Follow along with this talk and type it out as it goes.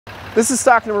This is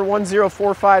stock number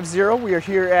 10450. We are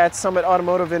here at Summit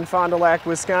Automotive in Fond du Lac,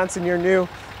 Wisconsin, your new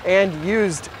and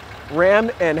used Ram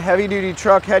and heavy-duty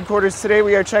truck headquarters. Today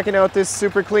we are checking out this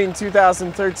super clean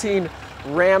 2013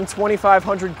 Ram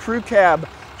 2500 Crew Cab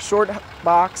Short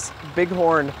Box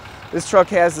Bighorn. This truck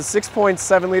has a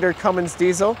 6.7 liter Cummins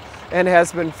diesel and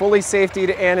has been fully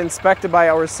safetied and inspected by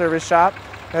our service shop.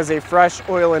 Has a fresh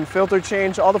oil and filter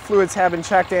change. All the fluids have been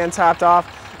checked and topped off,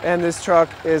 and this truck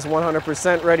is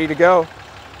 100% ready to go.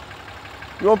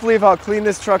 You won't believe how clean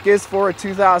this truck is for a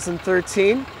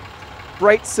 2013.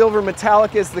 Bright silver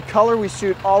metallic is the color. We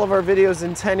shoot all of our videos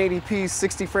in 1080p,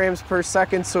 60 frames per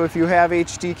second, so if you have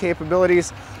HD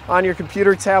capabilities on your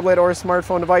computer, tablet, or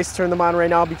smartphone device, turn them on right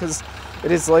now, because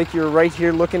it is like you're right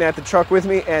here looking at the truck with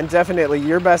me, and definitely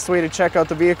your best way to check out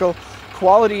the vehicle,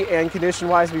 quality and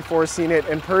condition-wise, before seeing it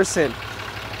in person.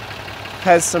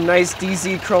 Has some nice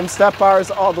DZ chrome step bars.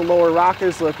 All the lower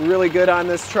rockers look really good on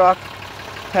this truck.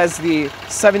 Has the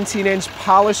 17-inch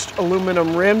polished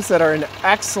aluminum rims that are in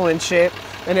excellent shape,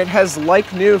 and it has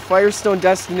like new Firestone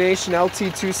Destination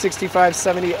L.T.C.H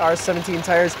 265/70 R17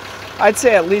 tires. I'd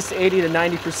say at least 80 to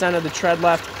 90% of the tread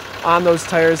left on those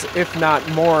tires, if not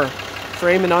more.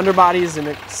 Frame and underbody is in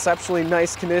exceptionally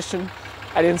nice condition.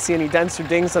 I didn't see any dents or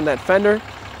dings on that fender.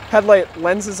 Headlight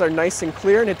lenses are nice and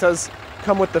clear, and it does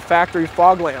come with the factory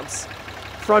fog lamps.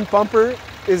 Front bumper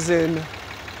is in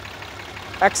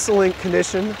excellent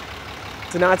condition.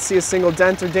 Do not see a single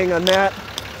dent or ding on that.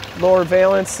 Lower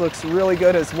valance looks really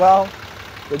good as well.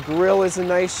 The grille is in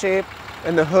nice shape,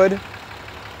 and the hood,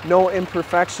 no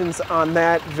imperfections on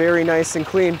that. Very nice and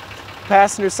clean.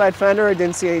 Passenger side fender, I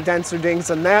didn't see any dents or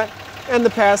dings on that. And the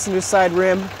passenger side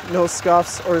rim, no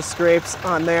scuffs or scrapes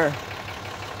on there.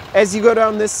 As you go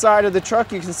down this side of the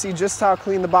truck, you can see just how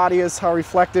clean the body is, how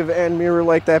reflective and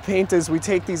mirror-like that paint is. We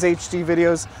take these HD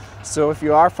videos, so if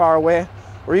you are far away,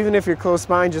 or even if you're close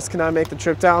by and just cannot make the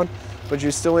trip down, but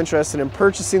you're still interested in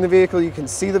purchasing the vehicle, you can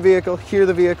see the vehicle, hear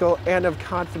the vehicle, and have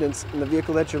confidence in the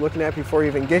vehicle that you're looking at before you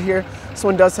even get here. This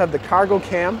one does have the cargo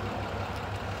cam.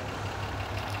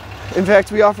 In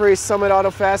fact, we offer a Summit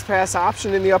Auto Fast Pass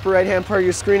option in the upper right-hand part of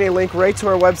your screen, a link right to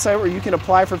our website where you can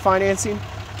apply for financing,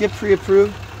 get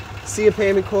pre-approved, see a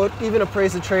payment quote, even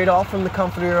appraise a trade all from the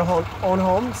comfort of your own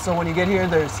home. So when you get here,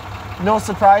 there's no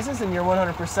surprises and you're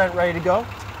 100% ready to go.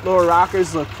 Lower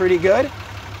rockers look pretty good.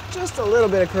 Just a little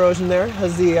bit of corrosion there.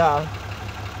 Has the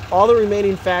all the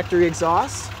remaining factory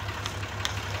exhausts.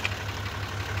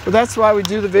 But that's why we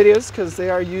do the videos, because they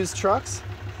are used trucks,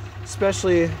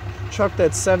 especially a truck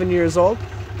that's 7 years old.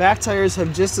 Back tires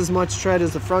have just as much tread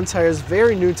as the front tires.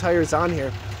 Very new tires on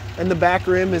here. And the back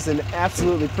rim is in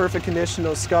absolutely perfect condition,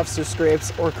 no scuffs or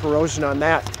scrapes or corrosion on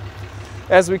that.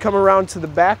 As we come around to the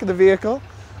back of the vehicle,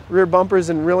 rear bumper is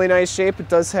in really nice shape. It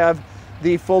does have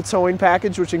the full towing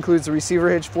package, which includes the receiver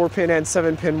hitch, 4-pin and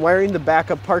 7-pin wiring, the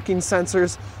backup parking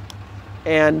sensors,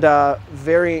 and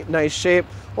very nice shape.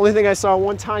 Only thing I saw,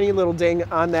 one tiny little ding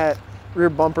on that rear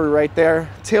bumper right there.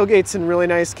 Tailgate's in really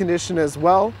nice condition as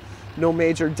well. No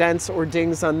major dents or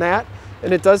dings on that.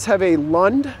 And it does have a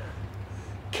Lund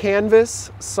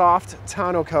canvas soft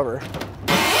tonneau cover,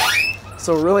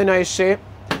 so really nice shape.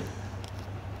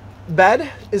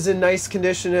 Bed is in nice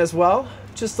condition as well.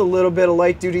 Just a little bit of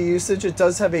light duty usage. It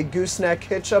does have a gooseneck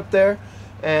hitch up there,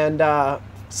 and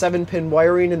 7-pin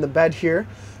wiring in the bed here.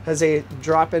 Has a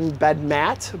drop-in bed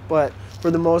mat, but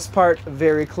for the most part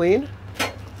very clean.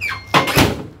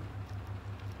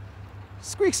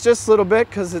 Squeaks just a little bit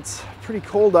because it's pretty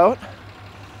cold out.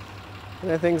 And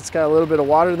I think it's got a little bit of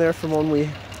water in there from when we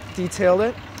detailed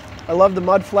it. I love the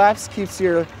mud flaps, keeps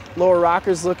your lower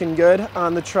rockers looking good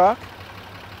on the truck.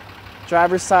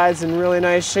 Driver's side's in really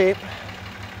nice shape.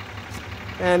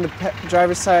 And the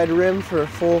driver's side rim, for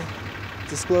full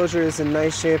disclosure, is in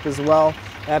nice shape as well.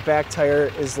 That back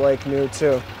tire is like new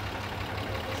too.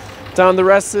 Down the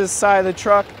rest of this side of the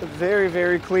truck, very,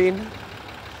 very clean.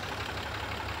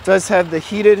 Does have the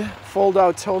heated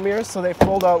fold-out tow mirrors, so they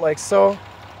fold out like so.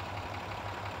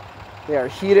 They are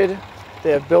heated. They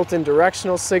have built-in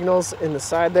directional signals in the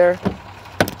side there.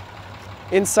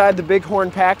 Inside, the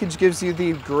Bighorn package gives you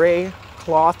the gray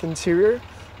cloth interior.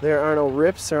 There are no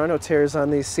rips, there are no tears on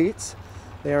these seats.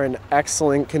 They are in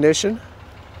excellent condition.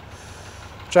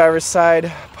 Driver's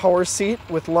side power seat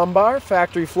with lumbar,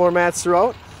 factory floor mats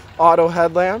throughout, auto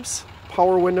headlamps,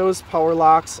 power windows, power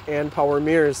locks, and power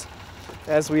mirrors.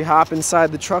 As we hop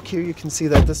inside the truck here, you can see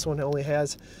that this one only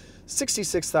has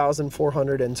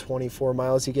 66,424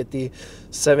 miles. You get the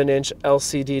 7-inch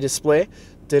LCD display,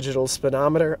 digital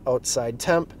speedometer, outside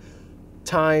temp,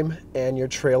 time, and your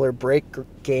trailer brake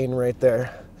gain right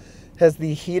there. Has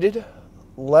the heated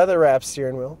leather wrap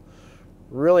steering wheel,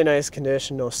 Really nice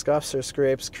condition, no scuffs or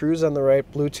scrapes. Cruise on the right,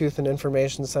 Bluetooth and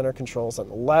information center controls on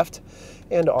the left,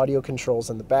 and audio controls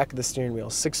on the back of the steering wheel.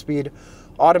 6-speed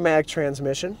automatic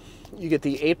transmission. You get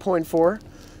the 8.4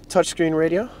 touchscreen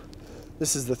radio.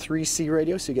 This is the 3C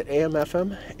radio, so you get AM,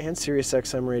 FM, and Sirius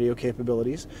XM radio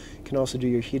capabilities. You can also do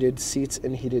your heated seats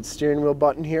and heated steering wheel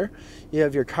button here. You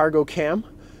have your cargo cam,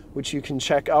 which you can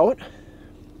check out.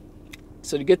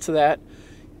 So to get to that,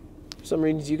 for some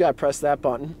reason you got to press that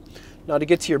button. Now to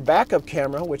get to your backup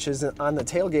camera, which is on the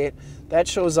tailgate, that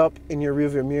shows up in your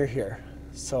rearview mirror here.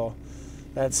 So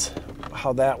that's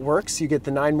how that works. You get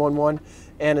the 911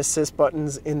 and assist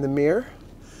buttons in the mirror.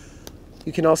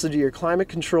 You can also do your climate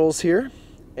controls here,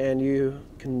 and you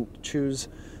can choose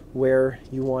where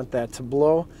you want that to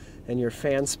blow and your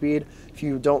fan speed. If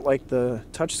you don't like the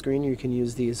touchscreen, you can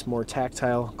use these more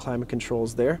tactile climate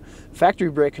controls there. Factory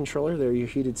brake controller, there are your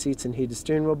heated seats and heated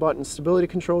steering wheel buttons. Stability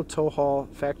control, tow haul,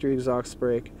 factory exhaust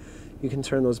brake. You can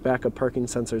turn those backup parking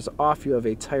sensors off. You have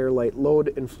a tire light load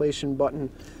inflation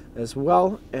button as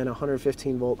well, and a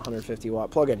 115 volt, 150 watt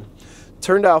plug-in.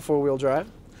 Turned out four-wheel drive.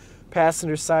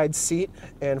 Passenger side seat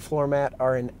and floor mat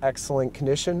are in excellent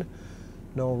condition.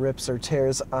 No rips or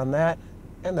tears on that.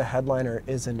 And the headliner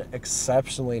is in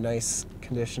exceptionally nice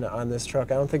condition on this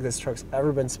truck. I don't think this truck's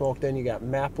ever been smoked in. You got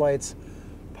map lights,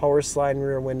 power slide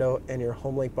rear window, and your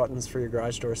Homelink buttons for your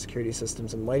garage door security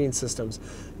systems and lighting systems.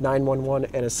 911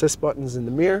 and assist buttons in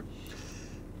the mirror.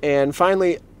 And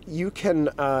finally, you can,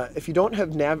 if you don't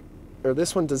have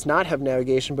this one does not have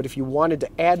navigation, but if you wanted to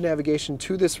add navigation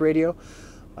to this radio,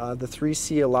 the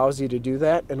 3C allows you to do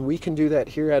that, and we can do that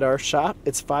here at our shop.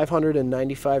 It's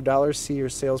 $595. See your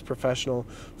sales professional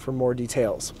for more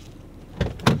details.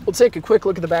 We'll take a quick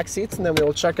look at the back seats, and then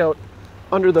we'll check out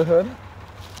under the hood.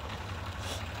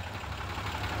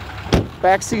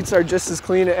 Back seats are just as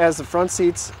clean as the front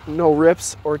seats. No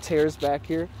rips or tears back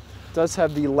here. It does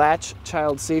have the latch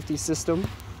child safety system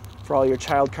for all your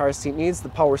child car seat needs. The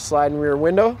power slide and rear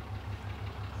window.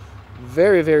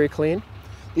 Very, very clean.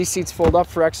 These seats fold up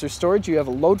for extra storage. You have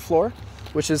a Loadfloor,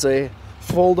 which is a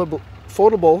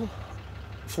foldable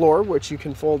floor, which you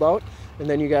can fold out. And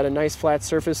then you got a nice flat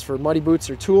surface for muddy boots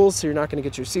or tools, so you're not going to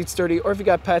get your seats dirty. Or if you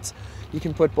got pets, you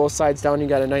can put both sides down. You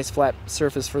got a nice flat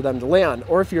surface for them to lay on.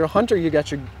 Or if you're a hunter, you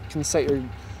can set your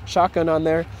shotgun on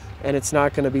there, and it's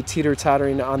not going to be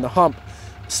teeter-tottering on the hump.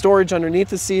 Storage underneath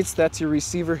the seats, that's your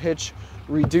receiver hitch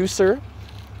reducer.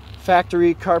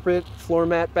 Factory carpet floor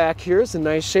mat back here is in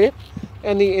nice shape.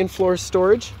 And the in-floor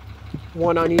storage,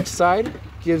 one on each side,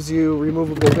 gives you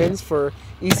removable bins for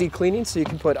easy cleaning, so you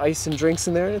can put ice and drinks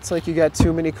in there. It's like you got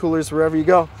 2 mini coolers wherever you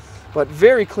go. But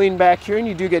very clean back here, and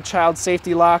you do get child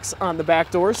safety locks on the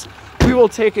back doors. We will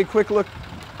take a quick look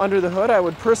under the hood. I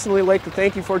would personally like to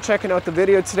thank you for checking out the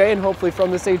video today, and hopefully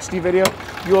from this HD video,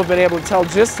 you will have been able to tell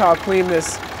just how clean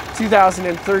this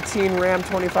 2013 Ram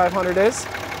 2500 is.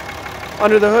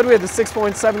 Under the hood, we have the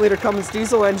 6.7 liter Cummins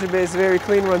diesel. Engine bay is very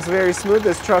clean, runs very smooth.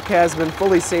 This truck has been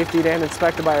fully safetied and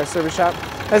inspected by our service shop.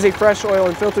 Has a fresh oil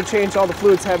and filter change. All the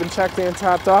fluids have been checked and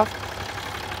topped off.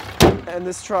 And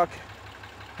this truck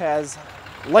has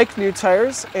like new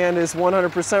tires and is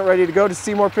 100% ready to go. To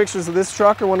see more pictures of this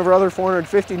truck or one of our other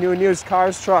 450 new and used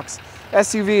cars, trucks,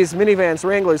 SUVs, minivans,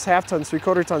 Wranglers, half tons,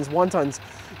 3/4 tons, 1 tons,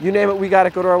 you name it, we got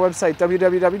it. Go to our website,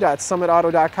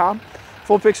 www.summitauto.com.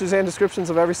 Full pictures and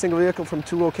descriptions of every single vehicle from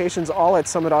 2 locations, all at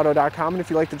summitauto.com. And if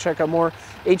you'd like to check out more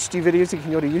HD videos, you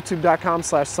can go to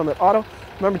youtube.com/summitauto.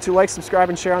 Remember to like, subscribe,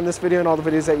 and share on this video and all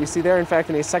the videos that you see there. In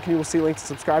fact, in a second, you will see a link to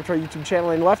subscribe to our YouTube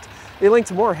channel on the left. A link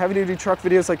to more heavy-duty truck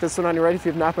videos like this one on your right. If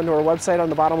you have not been to our website, on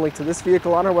the bottom, link to this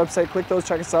vehicle on our website. Click those,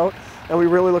 check us out. And we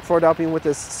really look forward to helping you with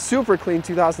this super clean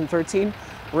 2013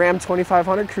 Ram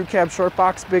 2500 Crew Cab Short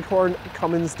Box Bighorn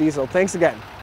Cummins Diesel. Thanks again.